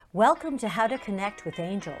Welcome to How to Connect with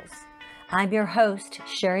Angels. I'm your host,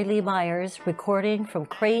 Sherry Lee Myers, recording from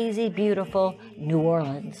crazy, beautiful New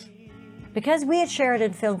Orleans. Because we at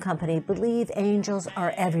Sheridan Film Company believe angels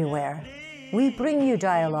are everywhere, we bring you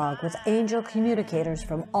dialogue with angel communicators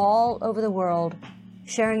from all over the world,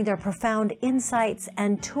 sharing their profound insights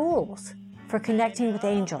and tools for connecting with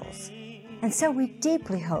angels. And so we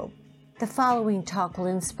deeply hope the following talk will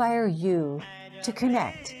inspire you to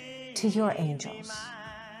connect to your angels.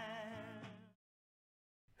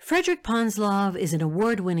 Frederick Ponzlov is an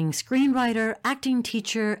award-winning screenwriter, acting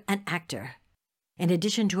teacher, and actor. In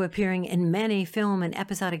addition to appearing in many film and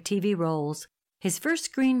episodic TV roles, his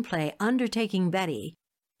first screenplay, Undertaking Betty,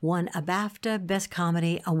 won a BAFTA Best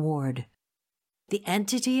Comedy Award. The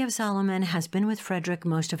Entity of Solomon has been with Frederick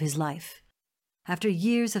most of his life. After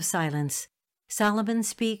years of silence, Solomon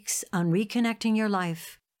Speaks on Reconnecting Your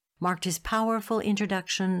Life marked his powerful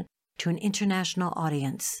introduction to an international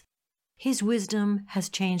audience. His wisdom has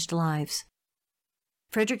changed lives.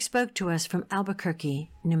 Frederick spoke to us from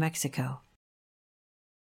Albuquerque, New Mexico.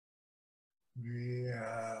 We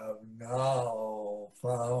have now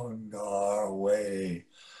found our way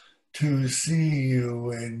to see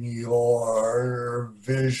you in your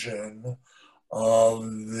vision of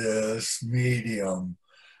this medium.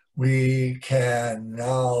 We can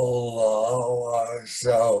now allow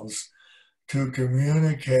ourselves to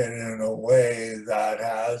communicate in a way that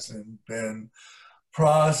hasn't been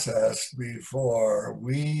processed before.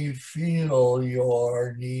 We feel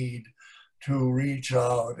your need to reach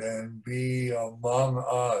out and be among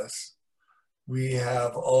us. We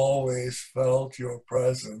have always felt your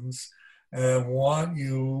presence and want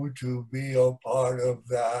you to be a part of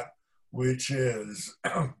that which is.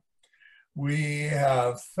 We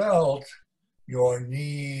have felt your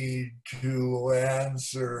need to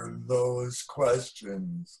answer those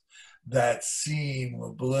questions that seem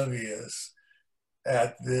oblivious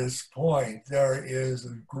at this point. There is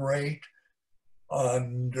a great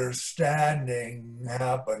understanding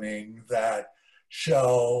happening that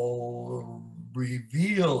shall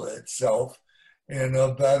reveal itself in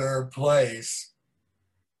a better place.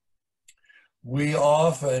 We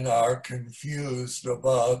often are confused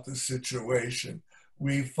about the situation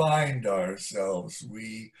we find ourselves.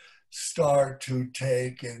 We start to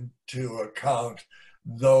take into account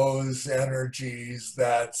those energies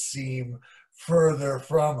that seem further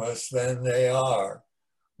from us than they are.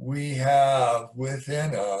 We have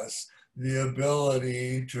within us the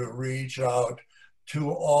ability to reach out to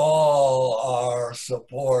all our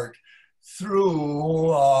support through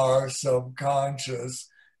our subconscious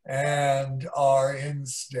and our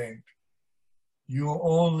instinct. You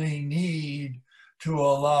only need to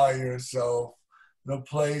allow yourself the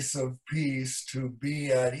place of peace to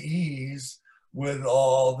be at ease with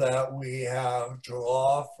all that we have to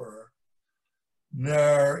offer.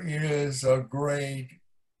 There is a great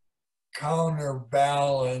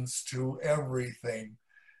counterbalance to everything.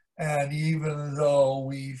 And even though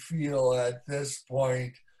we feel at this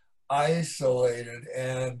point isolated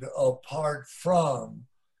and apart from,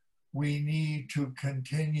 we need to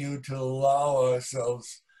continue to allow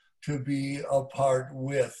ourselves to be apart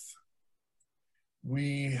with.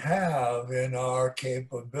 We have in our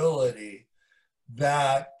capability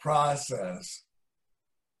that process.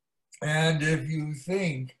 And if you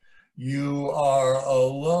think you are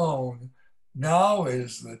alone, now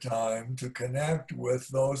is the time to connect with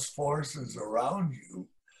those forces around you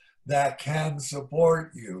that can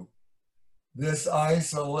support you. This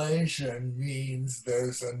isolation means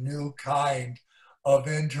there's a new kind of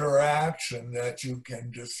interaction that you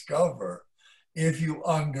can discover if you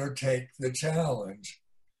undertake the challenge.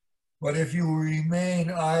 But if you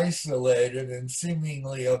remain isolated and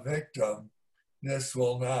seemingly a victim, this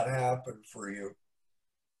will not happen for you.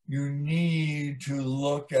 You need to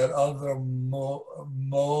look at other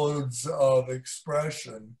modes of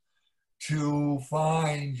expression to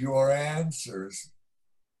find your answers.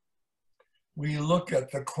 We look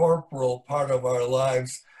at the corporal part of our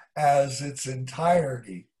lives as its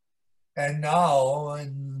entirety. And now,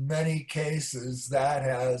 in many cases, that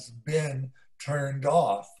has been turned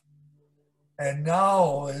off. And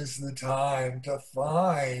now is the time to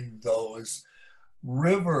find those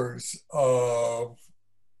rivers of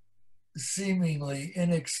seemingly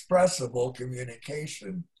inexpressible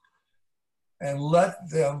communication and let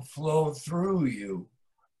them flow through you.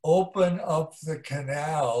 Open up the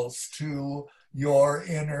canals to your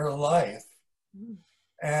inner life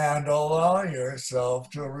and allow yourself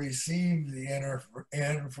to receive the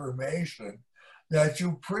information that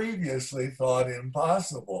you previously thought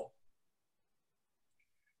impossible.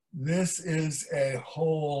 This is a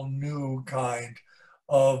whole new kind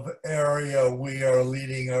of area we are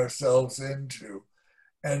leading ourselves into.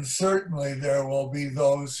 And certainly there will be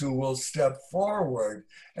those who will step forward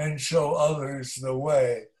and show others the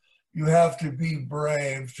way. You have to be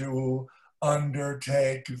brave to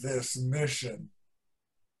undertake this mission.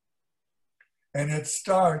 And it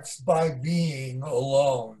starts by being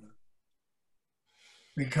alone,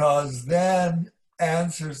 because then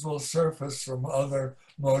answers will surface from other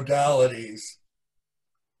modalities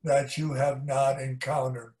that you have not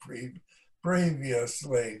encountered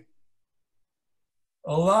previously.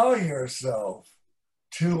 Allow yourself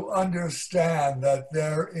to understand that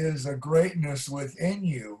there is a greatness within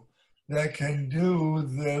you that can do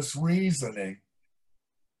this reasoning,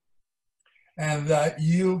 and that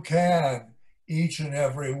you can, each and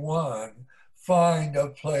every one, find a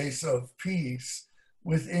place of peace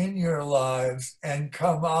within your lives and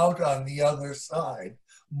come out on the other side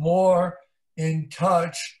more in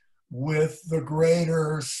touch with the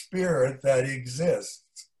greater spirit that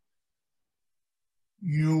exists.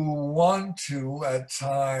 You want to, at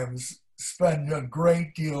times, spend a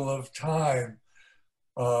great deal of time,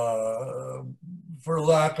 for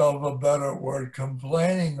lack of a better word,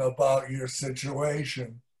 complaining about your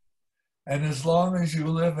situation. And as long as you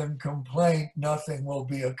live in complaint, nothing will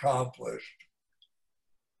be accomplished.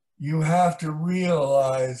 You have to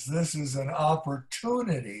realize this is an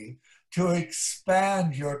opportunity to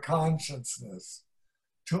expand your consciousness,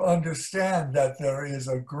 to understand that there is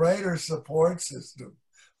a greater support system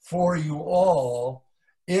for you all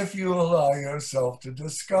if you allow yourself to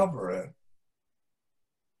discover it.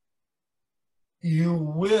 You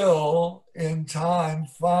will, in time,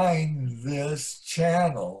 find this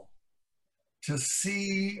channel to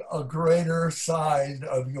see a greater side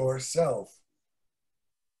of yourself.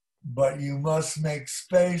 But you must make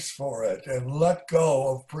space for it and let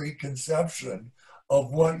go of preconception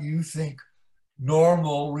of what you think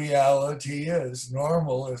normal reality is.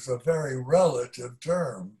 Normal is a very relative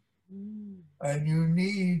term. And you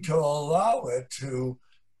need to allow it to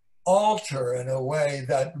alter in a way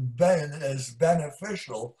that is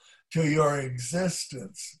beneficial to your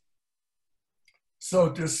existence. So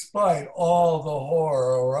despite all the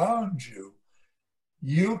horror around you,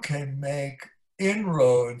 you can make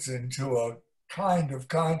inroads into a kind of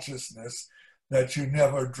consciousness that you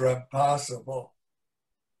never dreamt possible.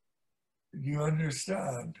 You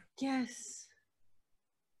understand? Yes.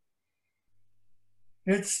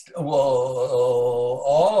 All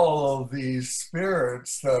of these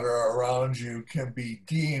spirits that are around you can be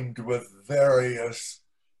deemed with various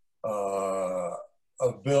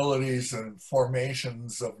abilities and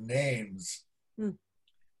formations of names.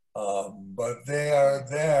 But they are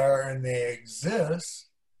there and they exist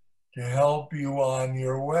to help you on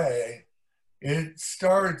your way. It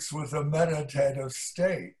starts with a meditative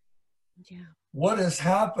state. Yeah. What is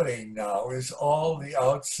happening now is all the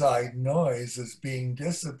outside noise is being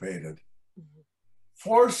dissipated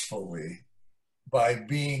forcefully by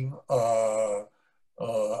being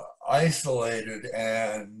isolated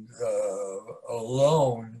and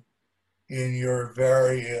alone in your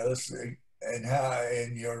various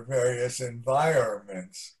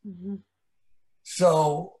environments.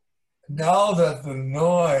 So now that the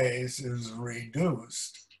noise is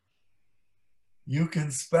reduced, you can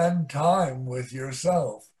spend time with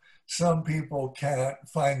yourself. Some people can't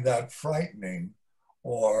find that frightening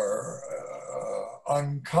or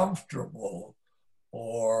uncomfortable,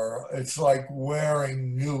 or it's like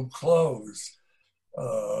wearing new clothes,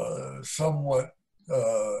 somewhat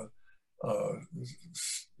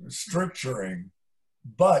stricturing.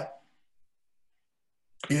 But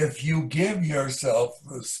if you give yourself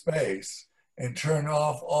the space and turn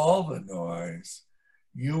off all the noise,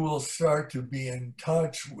 you will start to be in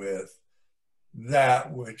touch with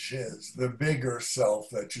that which is the bigger self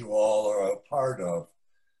that you all are a part of.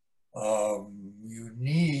 You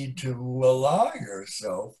need to allow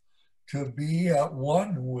yourself to be at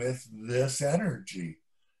one with this energy.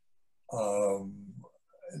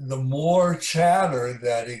 The more chatter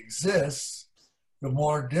that exists, the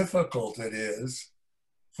more difficult it is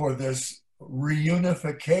for this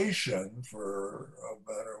reunification, for a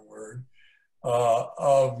better word,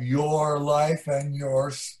 of your life and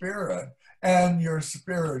your spirit and your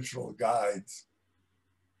spiritual guides.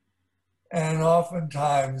 And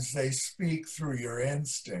oftentimes they speak through your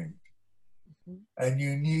instinct, and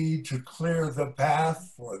you need to clear the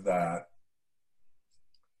path for that.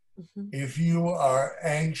 If you are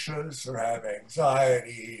anxious or have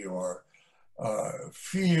anxiety or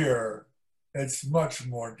fear, it's much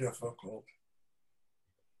more difficult.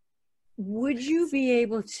 Would you be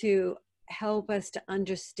able to help us to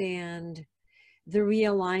understand the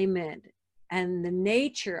realignment and the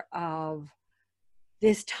nature of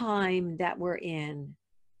this time that we're in,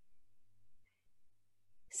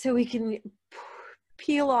 so we can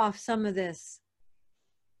peel off some of this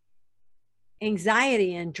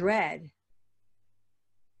anxiety and dread.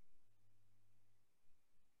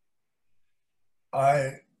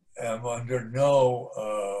 I am under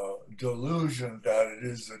no delusion that it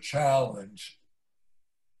is a challenge.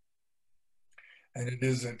 And it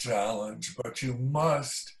is a challenge, but you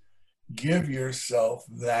must give yourself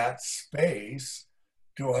that space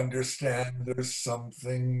to understand there's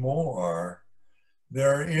something more.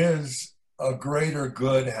 There is a greater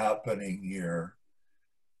good happening here.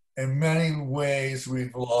 In many ways,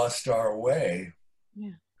 we've lost our way.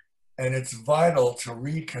 Yeah. And it's vital to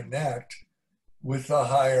reconnect with a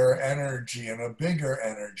higher energy and a bigger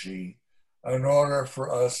energy in order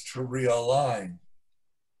for us to realign.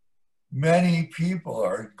 Many people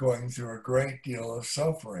are going through a great deal of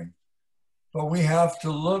suffering, but we have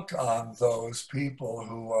to look on those people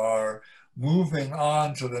who are moving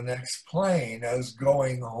on to the next plane as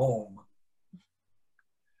going home.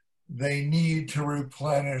 They need to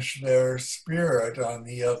replenish their spirit on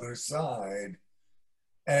the other side.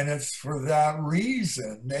 And it's for that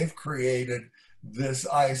reason they've created this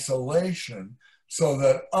isolation so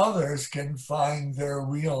that others can find their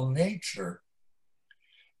real nature.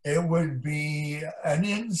 It would be an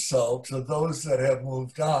insult to those that have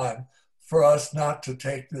moved on for us not to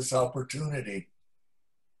take this opportunity.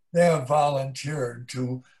 They have volunteered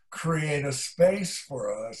to create a space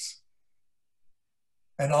for us.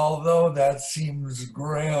 And although that seems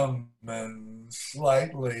grim and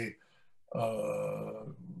slightly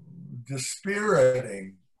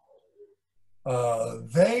dispiriting,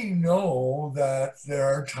 they know that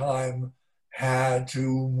their time had to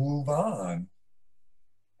move on.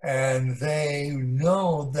 And they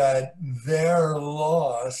know that their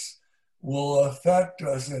loss will affect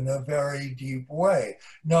us in a very deep way.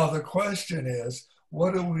 Now, the question is,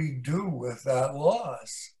 what do we do with that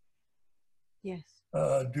loss? Yes.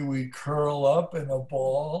 Do we curl up in a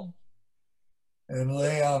ball and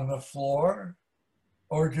lay on the floor?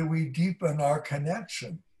 Or do we deepen our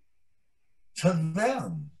connection to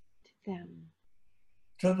them? To them.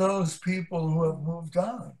 To those people who have moved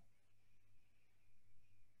on?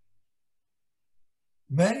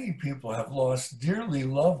 Many people have lost dearly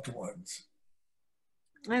loved ones.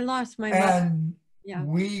 I lost my mother. And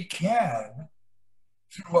we can,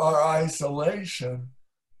 through our isolation,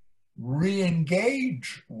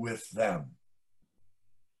 re-engage with them.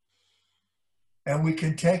 And we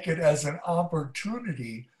can take it as an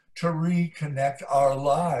opportunity to reconnect our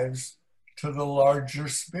lives to the larger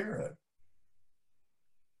spirit.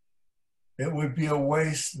 It would be a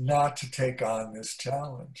waste not to take on this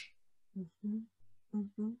challenge. Mm-hmm.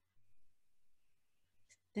 Mm-hmm.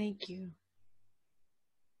 Thank you.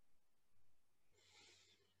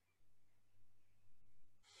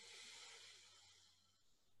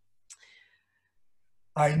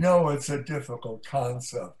 I know it's a difficult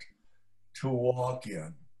concept to walk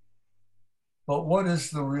in, but what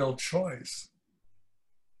is the real choice?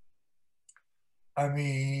 I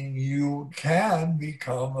mean, you can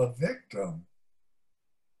become a victim,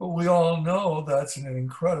 but we all know that's an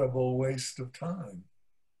incredible waste of time.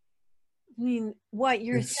 I mean, what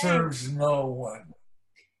you're saying, serves no one.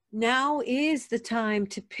 Now is the time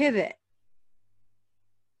to pivot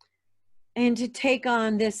and to take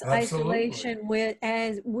on this Absolutely. Isolation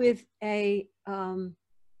with a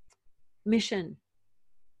mission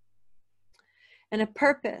and a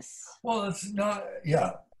purpose. Well, it's not.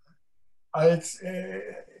 Yeah,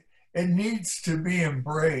 it needs to be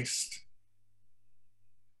embraced.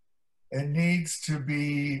 It needs to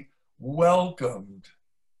be welcomed.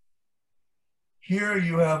 Here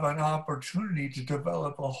you have an opportunity to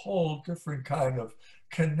develop a whole different kind of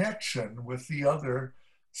connection with the other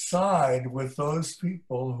side, with those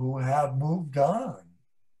people who have moved on.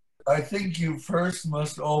 I think you first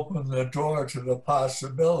must open the door to the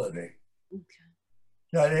possibility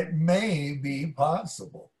that it may be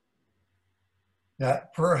possible,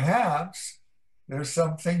 that perhaps there's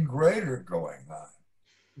something greater going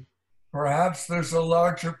on. Perhaps there's a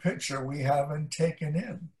larger picture we haven't taken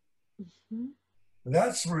in. Mm-hmm.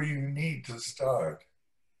 That's where you need to start,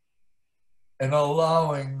 and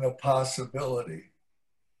allowing the possibility.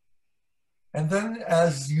 And then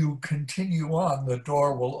as you continue on, the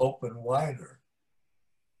door will open wider.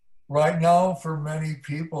 Right now, for many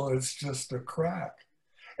people, it's just a crack.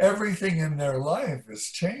 Everything in their life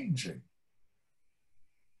is changing.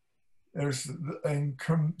 There's a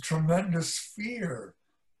tremendous fear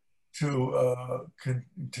to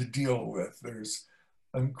deal with. There's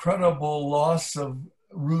incredible loss of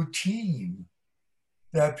routine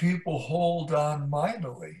that people hold on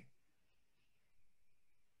mightily.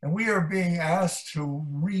 And we are being asked to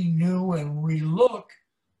renew and relook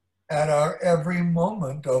at our every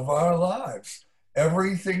moment of our lives.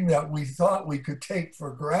 Everything that we thought we could take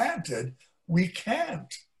for granted, we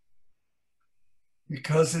can't,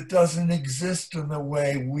 because it doesn't exist in the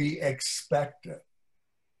way we expect it.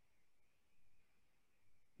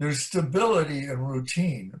 There's stability in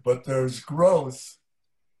routine, but there's growth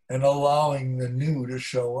in allowing the new to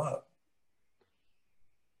show up.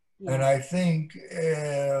 Yeah. And I think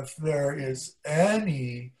if there is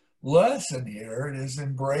any lesson here, it is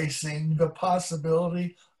embracing the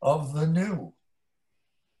possibility of the new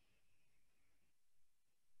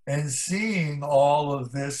and seeing all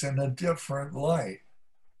of this in a different light.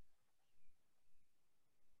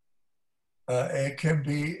 It can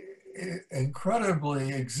be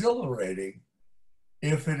incredibly exhilarating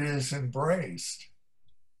if it is embraced.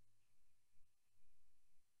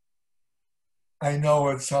 I know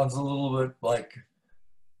it sounds a little bit like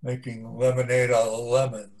making lemonade out of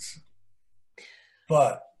lemons,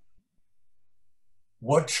 but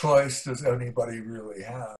what choice does anybody really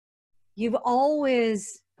have? You've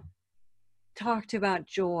always talked about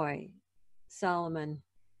joy, Solomon.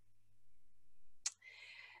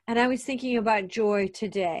 And I was thinking about joy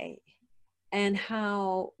today and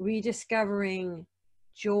how rediscovering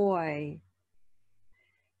joy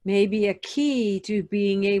may be a key to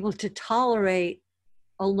being able to tolerate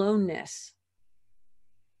aloneness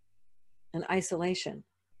and isolation.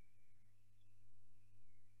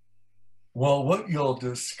 Well, what you'll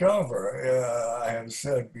discover, I have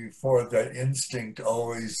said before, that instinct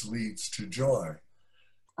always leads to joy.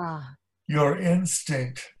 Your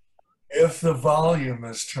instinct, if the volume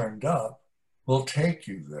is turned up, will take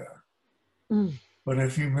you there. But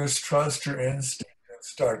if you mistrust your instinct and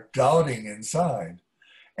start doubting inside,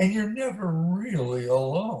 and you're never really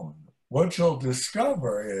alone, what you'll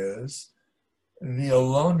discover is the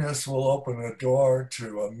aloneness will open a door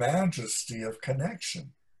to a majesty of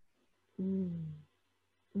connection. And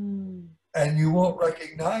you won't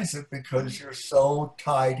recognize it because you're so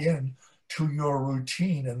tied in to your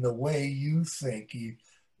routine and the way you think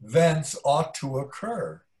events ought to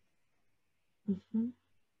occur.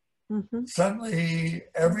 Suddenly,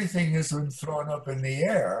 everything has been thrown up in the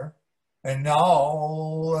air, and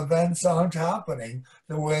now events aren't happening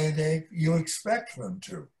the way you expect them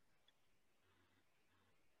to.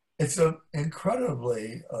 It's an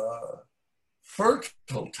incredibly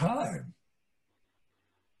fertile time.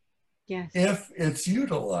 Yes. If it's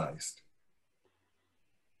utilized.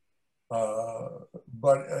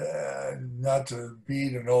 But not to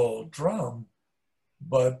beat an old drum,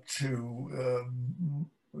 but to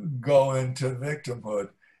go into victimhood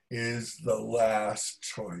is the last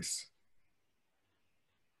choice.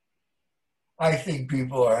 I think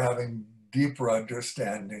people are having deeper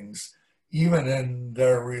understandings, even in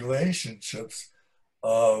their relationships,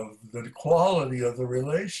 of the quality of the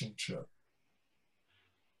relationship.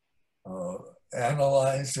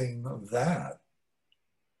 Analyzing that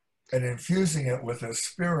and infusing it with a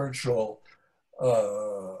spiritual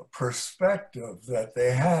perspective that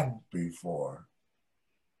they hadn't before.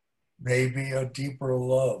 Maybe a deeper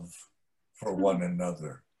love for one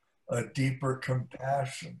another, a deeper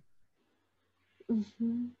compassion.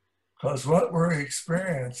 Because what we're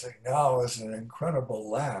experiencing now is an incredible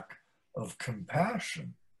lack of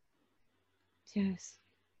compassion. Yes.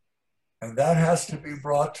 And that has to be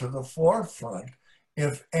brought to the forefront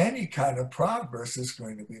if any kind of progress is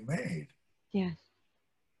going to be made. Yes.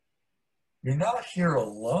 You're not here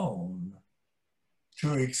alone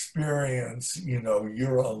to experience,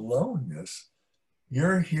 your aloneness.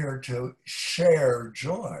 You're here to share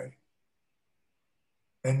joy.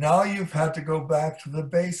 And now you've had to go back to the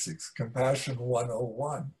basics, Compassion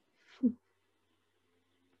 101,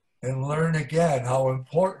 and learn again how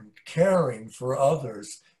important caring for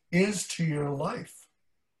others is to your life.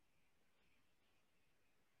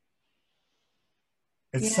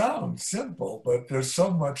 It sounds simple, but there's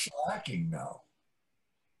so much lacking now.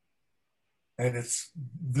 And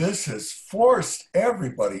this has forced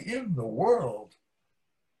everybody in the world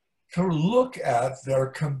to look at their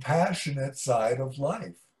compassionate side of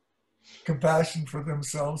life. Compassion for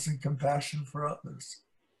themselves and compassion for others.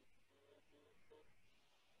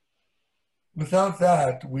 Without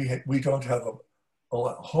that, we don't have a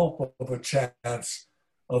hope of a chance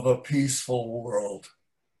of a peaceful world.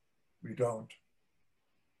 We don't.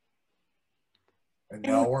 And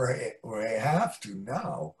now we have to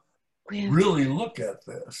now really look at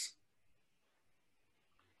this.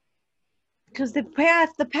 Because the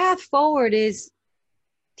path forward is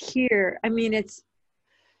here. I mean, it's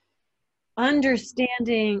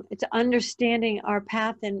understanding our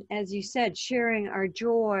path, and as you said, sharing our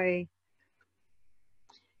joy,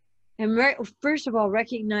 and first of all,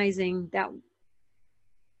 recognizing that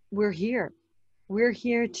we're here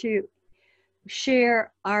to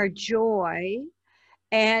share our joy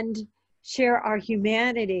and share our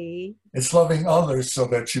humanity. It's loving others so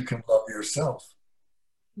that you can love yourself.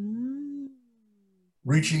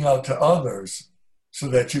 Reaching out to others so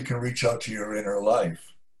that you can reach out to your inner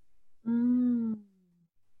life.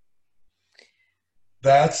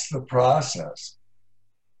 That's the process.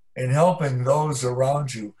 And helping those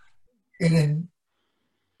around you,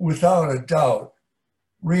 without a doubt,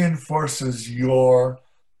 reinforces your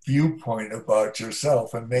viewpoint about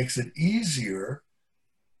yourself and makes it easier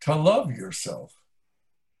to love yourself.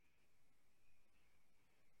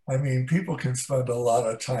 I mean, people can spend a lot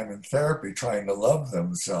of time in therapy trying to love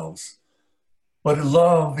themselves, but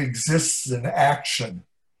love exists in action,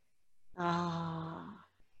 not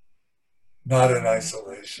in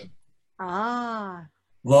isolation.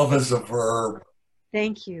 Love is a verb.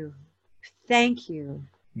 Thank you. Thank you.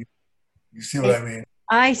 You see what I mean?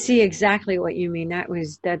 I see exactly what you mean.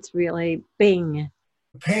 That's really bing.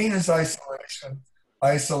 Pain is isolation.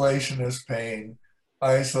 Isolation is pain.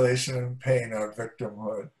 Isolation and pain are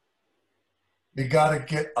victimhood. You got to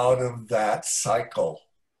get out of that cycle.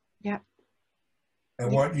 Yeah.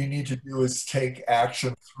 And what you need to do is take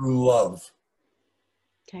action through love.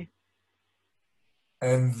 Okay.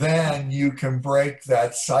 And then you can break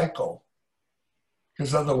that cycle.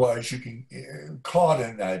 Because otherwise you can, caught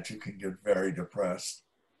in that, you can get very depressed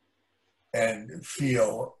and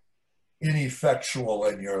feel ineffectual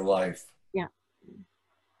in your life. Yeah.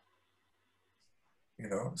 You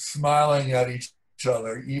know, smiling at each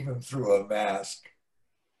other, even through a mask,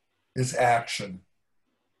 is action.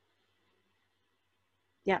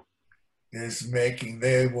 Yeah.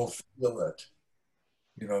 They will feel it.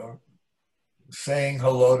 You know, saying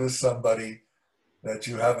hello to somebody that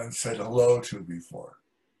you haven't said hello to before.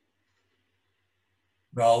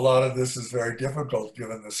 Now, a lot of this is very difficult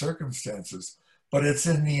given the circumstances, but it's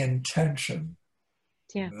in the intention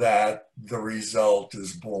that the result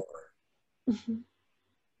is born. Mm-hmm.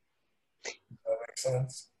 Does that make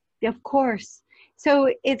sense? Of course.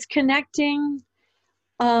 So it's connecting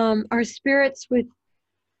our spirits with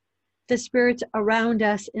the spirits around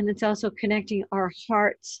us, and it's also connecting our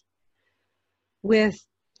hearts with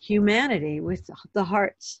humanity, with the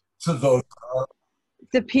hearts. To those,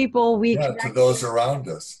 the people we connect to those around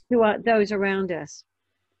us. To those around us,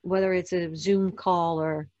 whether it's a Zoom call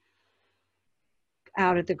or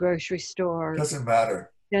out at the grocery store. Doesn't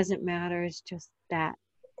matter. Doesn't matter. It's just that.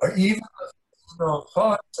 Or even,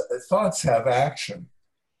 thoughts have action.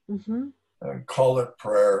 Mm-hmm. Call it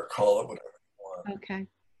prayer, call it whatever you want. Okay.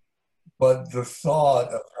 But the thought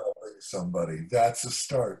of helping somebody, that's a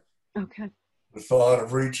start. Okay. The thought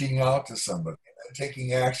of reaching out to somebody and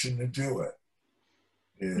taking action to do it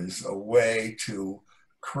is a way to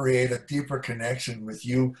create a deeper connection with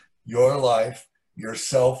you, your life, your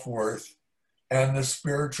self-worth, and the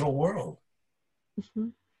spiritual world. Mm-hmm.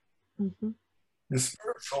 Mm-hmm. The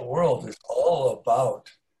spiritual world is all about,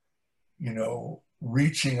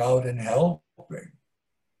 reaching out and helping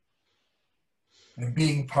and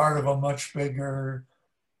being part of a much bigger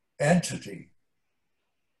entity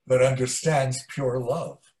that understands pure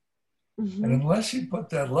love. Mm-hmm. And unless you put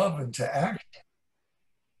that love into action,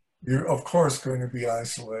 you're, of course, going to be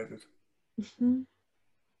isolated. Mm-hmm.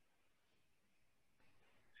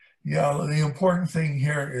 Yeah, the important thing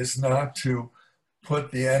here is not to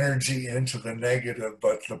put the energy into the negative,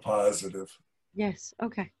 but the positive. Yes,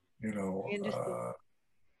 okay.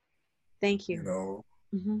 Thank you.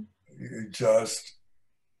 Mm-hmm. You just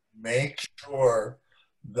make sure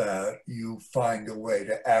that you find a way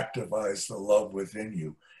to activize the love within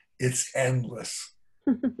you. It's endless.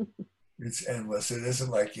 It's endless. It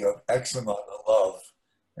isn't like you have X amount of love,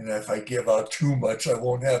 and if I give out too much, I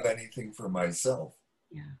won't have anything for myself.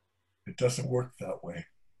 Yeah. It doesn't work that way.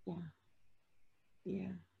 Yeah.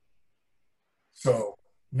 Yeah. So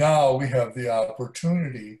now we have the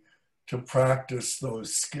opportunity to practice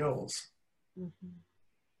those skills, mm-hmm.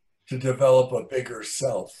 to develop a bigger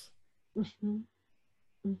self, mm-hmm.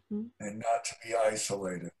 Mm-hmm. and not to be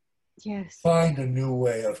isolated. Yes. Find a new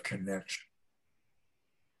way of connection.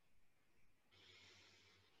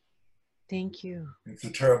 Thank you. It's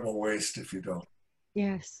a terrible waste if you don't.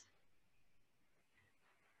 Yes.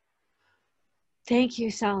 Thank you,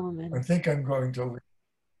 Solomon. I think I'm going to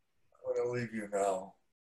leave you now.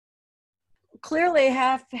 Clearly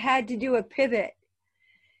have had to do a pivot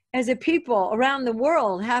as a people around the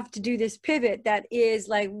world have to do this pivot that is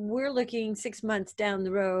like we're looking 6 months down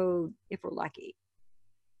the road if we're lucky.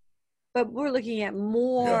 But we're looking at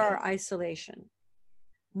more isolation,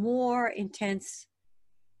 more intense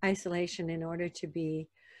isolation in order to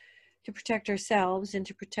protect ourselves and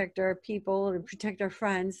to protect our people and protect our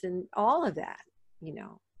friends and all of that,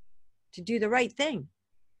 to do the right thing.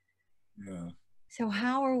 Yeah. So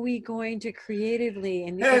how are we going to creatively,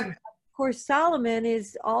 and of course, Solomon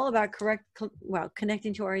is all about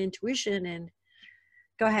connecting to our intuition. And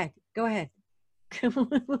go ahead. Tell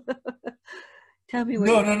me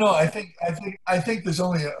what. No. I think there's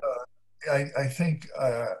only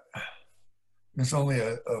there's only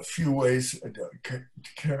a few ways to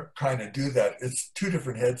kind of do that. It's two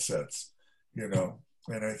different headsets, and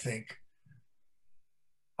I think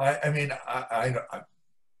I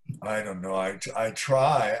don't know. I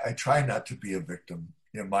try not to be a victim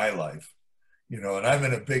in my life, and I'm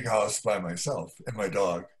in a big house by myself and my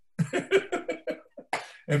dog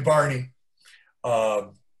and Barney.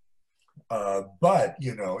 But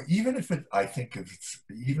even if I think if it's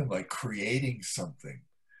even like creating something,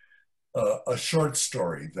 a short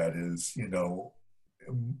story that is,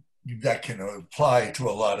 that can apply to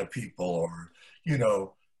a lot of people, or,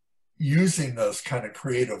 using those kind of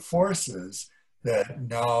creative forces that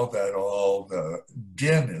now that all the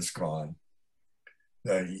din is gone,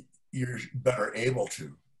 that you're better able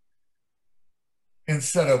to.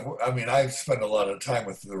 Instead of, I've spent a lot of time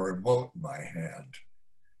with the remote in my hand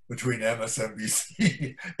between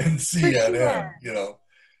MSNBC and CNN,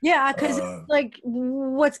 Yeah, because like,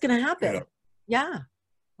 what's going to happen? Yeah,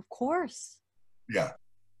 of course. Yeah.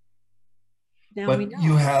 Now but we know.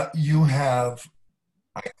 you have,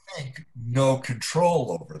 I think, no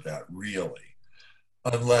control over that really,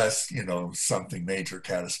 unless, something major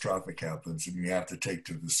catastrophic happens and you have to take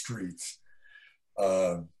to the streets.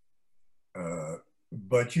 But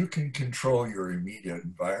you can control your immediate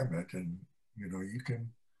environment, and,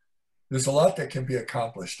 there's a lot that can be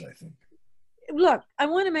accomplished, I think. Look, I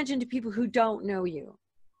want to mention to people who don't know you,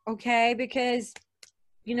 okay? Because,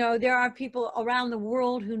 there are people around the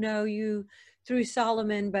world who know you through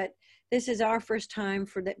Solomon, but this is our first time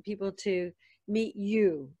for people to meet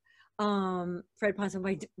you. Fred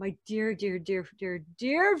Ponzlov, my dear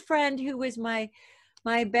friend, who was my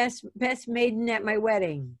best maiden at my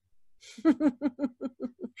wedding.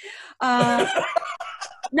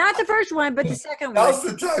 Not the first one, but the second one. Now's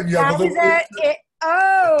the time. Yeah,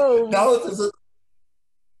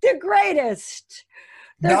 the greatest.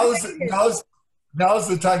 Now's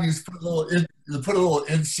the time you put a little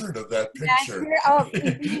insert of that picture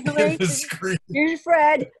in the screen. Here's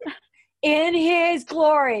Fred in his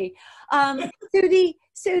glory. So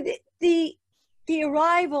the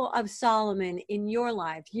arrival of Solomon in your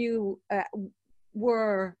life, you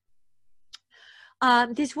were.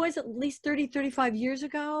 This was at least 35 years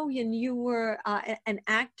ago, and you were an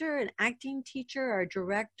actor, an acting teacher, or a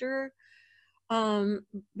director.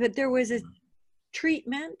 But there was a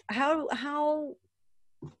treatment. How'd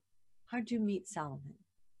you meet Solomon?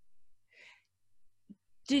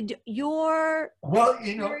 Did your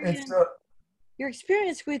your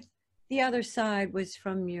experience with the other side was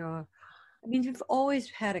from your? You've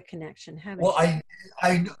always had a connection, haven't you? Well,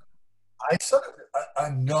 I sort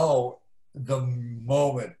of know. The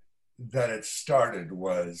moment that it started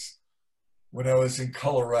was when I was in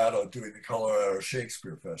Colorado doing the Colorado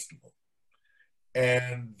Shakespeare Festival.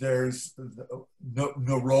 And there's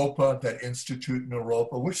Naropa, that Institute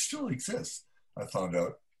Naropa, which still exists, I found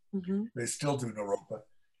out. Mm-hmm. They still do Naropa.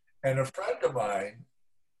 And a friend of mine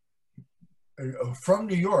from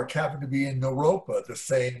New York happened to be in Naropa the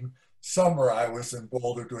same summer I was in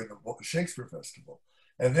Boulder doing the Shakespeare Festival.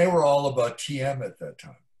 And they were all about TM at that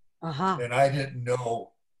time. Uh-huh. And I didn't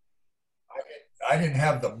know, I didn't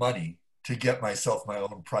have the money to get myself my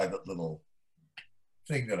own private little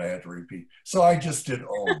thing that I had to repeat. So I just did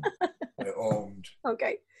ohm. I ohmed.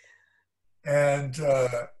 Okay. And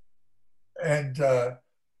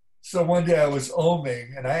so one day I was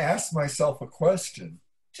ohming and I asked myself a question,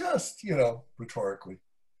 just, rhetorically,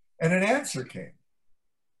 and an answer came.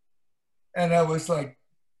 And I was like,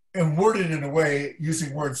 and worded in a way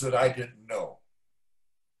using words that I didn't know.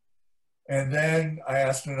 And then I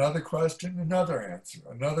asked another question, another answer,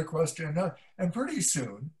 another question, another. And pretty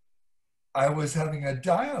soon I was having a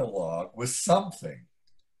dialogue with something.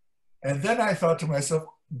 And then I thought to myself,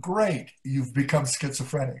 great, you've become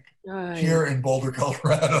schizophrenic here in Boulder,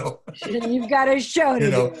 Colorado. You've got a show to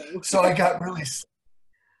do. So I got really,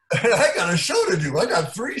 I got a show to do. I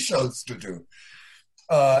got 3 shows to do.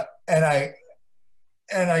 And I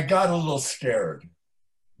got a little scared,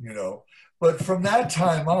 But from that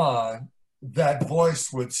time on, that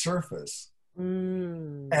voice would surface.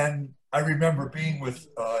 And I remember being with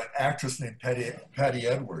an actress named Patty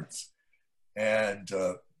Edwards, and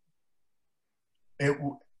I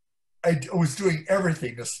was doing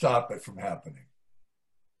everything to stop it from happening,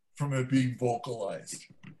 from it being vocalized.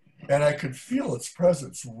 And I could feel its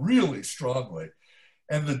presence really strongly.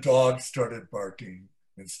 And the dog started barking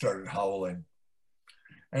and started howling.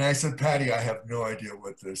 And I said, Patty, I have no idea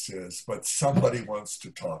what this is, but somebody wants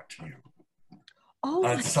to talk to you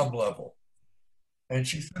on some level. And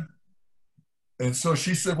she said, and so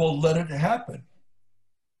she said, well, let it happen.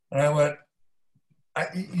 And I went,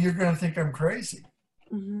 you're going to think I'm crazy.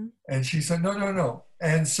 And she said, no, no, no.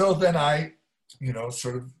 And so then I,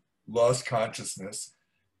 sort of lost consciousness,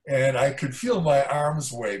 and I could feel my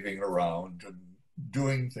arms waving around and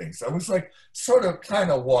doing things. I was like sort of kind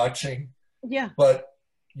of watching, but,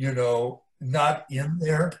 not in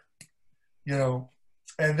there, and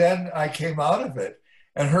then I came out of it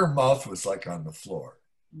and her mouth was like on the floor.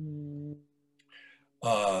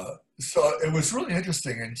 So it was really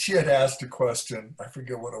interesting. And she had asked a question, I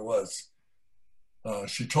forget what it was.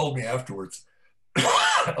 She told me afterwards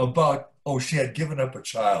about, she had given up a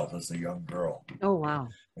child as a young girl. Oh, wow.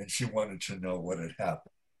 And she wanted to know what had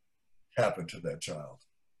happened to that child.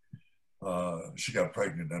 She got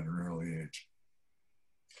pregnant at an early age.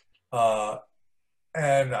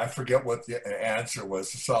 And I forget what the answer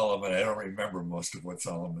was to Solomon. I don't remember most of what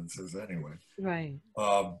Solomon says anyway. Right.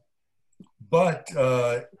 But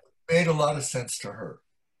it made a lot of sense to her.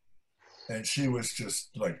 And she was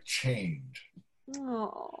just like chained.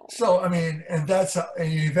 Oh. So, I mean, and that's how,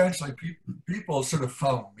 and eventually people sort of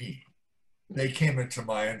found me. They came into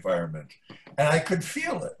my environment and I could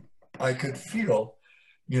feel it. I could feel,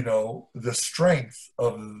 the strength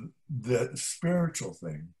of the spiritual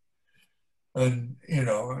thing. And, and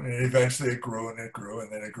eventually it grew and it grew,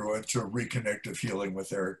 and then it grew into reconnective healing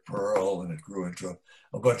with Eric Pearl, and it grew into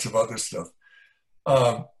a bunch of other stuff.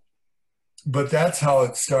 But that's how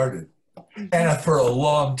it started. And for a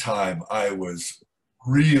long time, I was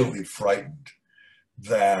really frightened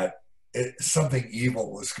that something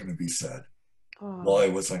evil was going to be said while I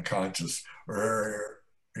was unconscious, or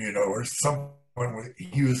someone,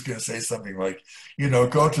 he was going to say something like,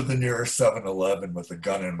 go to the nearest 7-Eleven with a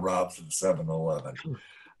gun and rob the 7-Eleven.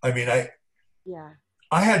 I mean, I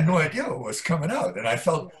had no idea what was coming out, and I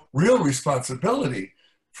felt real responsibility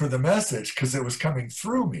for the message because it was coming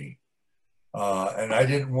through me. And I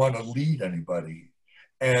didn't want to lead anybody.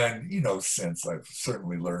 And, since I've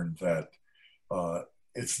certainly learned that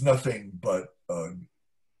it's nothing but a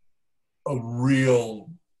real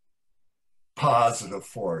positive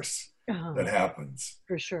force that happens.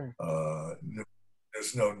 For sure.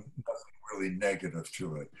 There's nothing really negative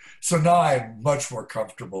to it. So now I'm much more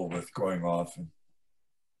comfortable with going off and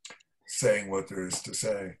saying what there is to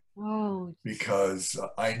say. Oh. Because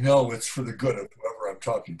I know it's for the good of whoever I'm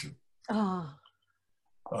talking to.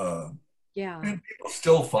 And people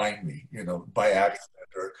still find me, by accident,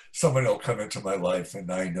 or someone will come into my life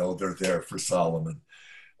and I know they're there for Solomon,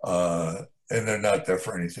 and they're not there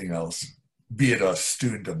for anything else, be it a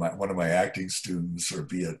student of one of my acting students, or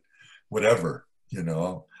be it whatever,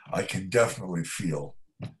 I can definitely feel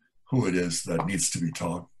who it is that needs to be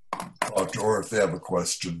talked to, or if they have a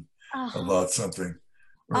question about something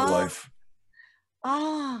or life.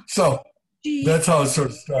 So that's how it sort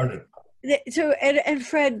of started. So, and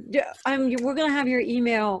Fred, we're going to have your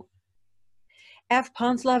email,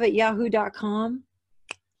 fponzlov@yahoo.com.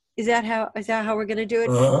 Is that how we're going to do it?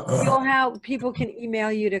 You'll have people can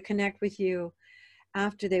email you to connect with you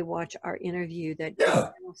after they watch our interview, that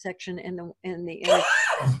section in the interview.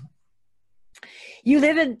 You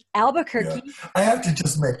live in Albuquerque. Yeah. I have to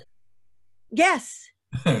just make. Yes.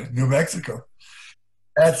 New Mexico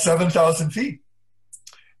at 7,000 feet.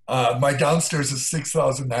 My downstairs is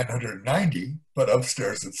 6,990, but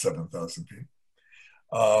upstairs it's 7,000 feet.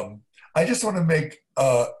 I just want to make,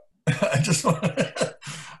 I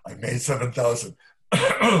made 7,000.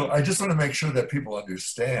 I just want to make sure that people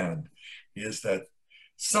understand is that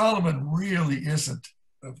Solomon really isn't,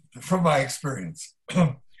 from my experience,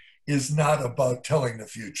 is not about telling the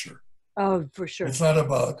future. Oh, for sure. It's not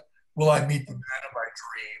about, will I meet the man of my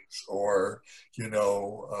dreams, or,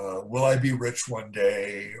 will I be rich one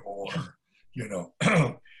day, or,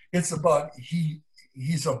 it's about,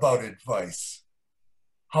 he's about advice,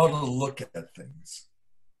 how to look at things,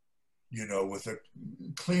 with a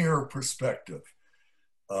clear perspective.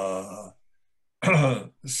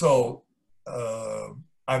 So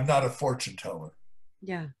I'm not a fortune teller.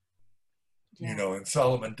 Yeah. And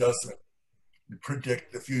Solomon doesn't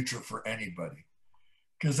predict the future for anybody.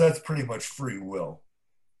 because that's pretty much free will.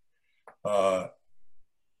 But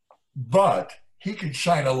he can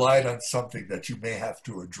shine a light on something that you may have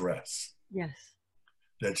to address. Yes.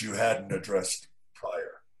 That you hadn't addressed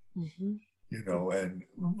prior. Mm-hmm. You know, and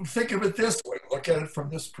think of it this way. Look at it from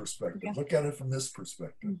this perspective. Yeah. Look at it from this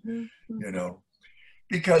perspective. Mm-hmm. Mm-hmm. You know,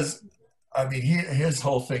 because, I mean, his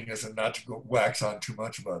whole thing is, and not to go wax on too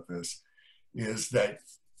much about this, is that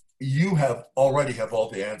you already have all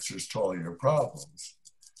the answers to all your problems.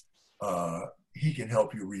 He can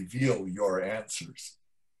help you reveal your answers.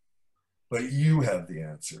 But you have the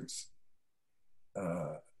answers.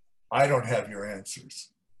 I don't have your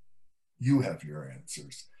answers. You have your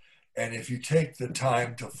answers. And if you take the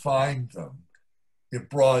time to find them, it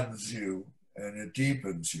broadens you and it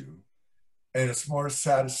deepens you. And it's more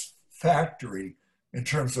satisfactory in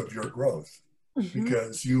terms of your growth, mm-hmm.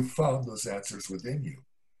 because you found those answers within you.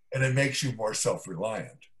 And it makes you more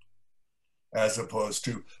self-reliant, as opposed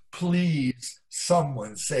to, please,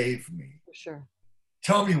 someone save me. For sure.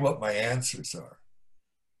 Tell me what my answers are.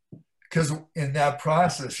 Because in that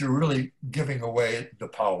process, you're really giving away the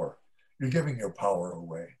power. You're giving your power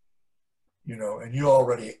away, you know, and you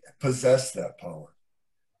already possess that power.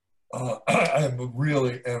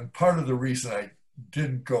 And part of the reason I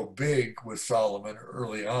didn't go big with Solomon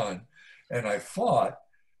early on, and I fought,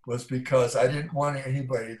 was because I didn't want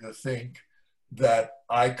anybody to think that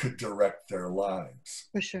I could direct their lives.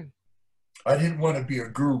 For sure. I didn't want to be a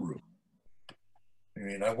guru. I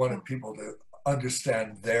mean, I wanted people to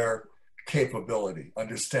understand their capability,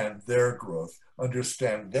 understand their growth,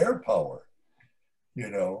 understand their power, you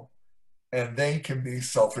know, and they can be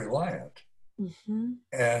self-reliant, mm-hmm.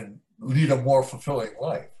 and lead a more fulfilling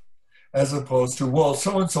life, as opposed to, well,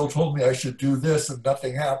 so-and-so told me I should do this and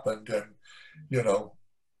nothing happened. And, you know,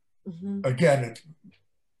 mm-hmm. again, it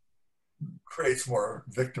creates more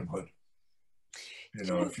victimhood, you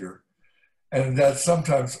know, if you're, and that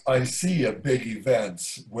sometimes I see at big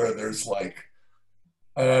events where there's like,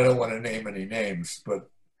 and I don't want to name any names, but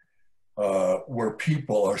where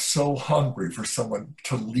people are so hungry for someone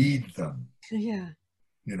to lead them. Yeah.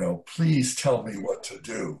 You know, please tell me what to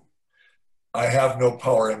do. I have no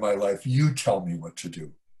power in my life. You tell me what to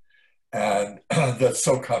do. And that's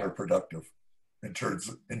so counterproductive in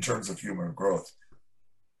terms of human growth.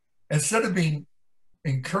 Instead of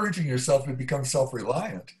encouraging yourself to become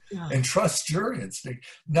self-reliant, yeah. and trust your instinct.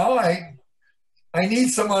 Now I need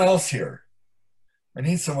someone else here. I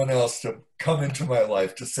need someone else to come into my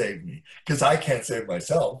life to save me, because I can't save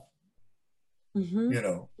myself, mm-hmm. you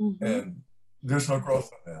know, mm-hmm. and there's no growth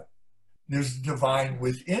in that. There's divine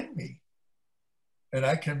within me, and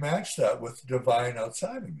I can match that with divine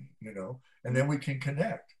outside of me, you know, and then we can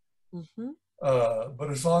connect. Mm-hmm. But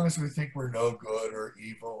as long as we think we're no good or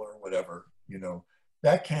evil or whatever, you know,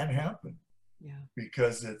 that can't happen. Yeah.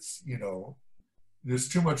 Because it's, you know, there's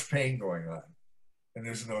too much pain going on. And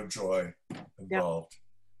there's no joy involved.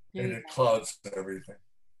 Yep. And it clouds everything.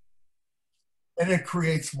 And it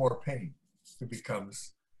creates more pain. It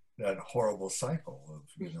becomes that horrible cycle of,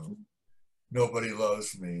 you know, nobody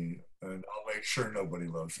loves me, and I'll make sure nobody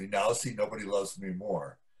loves me. Now see, nobody loves me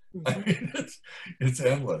more. Mm-hmm. I mean, it's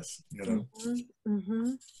endless, you know.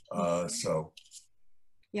 Mm-hmm. Mm-hmm. So.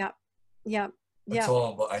 Yeah. Yeah. Yeah.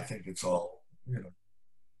 All. I think it's all, you know.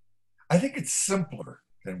 I think it's simpler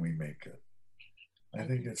than we make it. I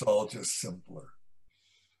think it's all just simpler.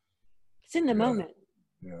 It's in the moment.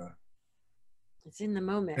 Yeah. It's in the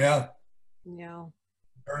moment. Yeah. You know.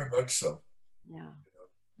 Very much so. Yeah.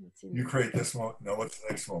 You create this moment. Now, what's the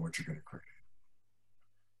next moment you're going to create?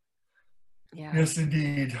 Yeah. Yes,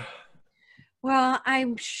 indeed. Well,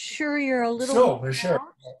 I'm sure you're a little. So, Michelle.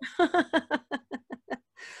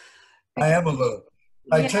 I am a little.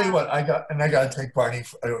 I tell you what, I got to take Barney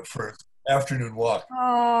for afternoon walk.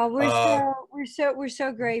 Oh, we're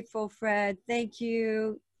so grateful, Fred. Thank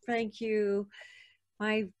you,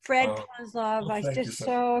 my Fred Ponzlov. I just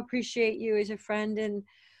so appreciate you as a friend and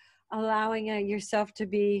allowing yourself to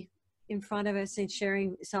be in front of us and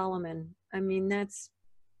sharing Solomon. I mean, this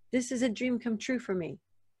is a dream come true for me.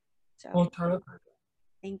 So,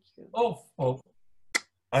 thank you. Oh,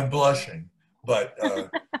 I'm blushing, but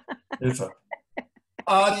it's a.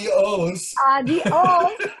 Adios.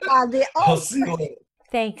 Adios. Adios. I'll see you later.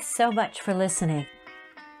 Thanks so much for listening.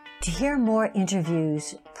 To hear more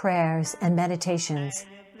interviews, prayers, and meditations,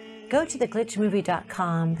 go to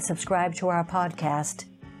theglitchmovie.com, subscribe to our podcast,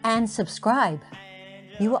 and subscribe.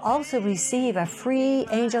 You will also receive a free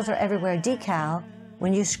Angels Are Everywhere decal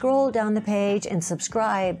when you scroll down the page and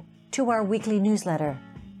subscribe to our weekly newsletter.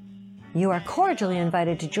 You are cordially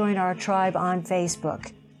invited to join our tribe on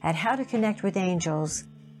Facebook at How to Connect with Angels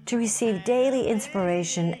to receive daily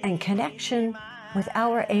inspiration and connection with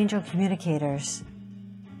our angel communicators.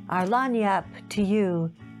 Our lanyap to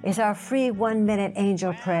you is our free 1-minute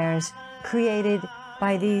angel prayers created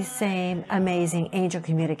by these same amazing angel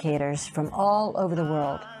communicators from all over the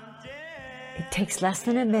world. It takes less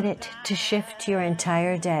than a minute to shift your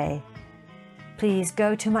entire day. Please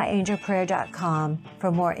go to myangelprayer.com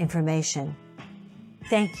for more information.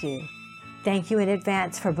 Thank you. Thank you in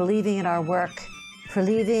advance for believing in our work, for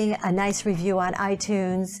leaving a nice review on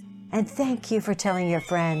iTunes, and thank you for telling your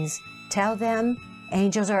friends. Tell them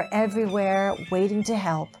angels are everywhere waiting to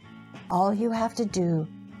help. All you have to do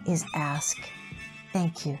is ask.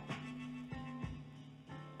 Thank you.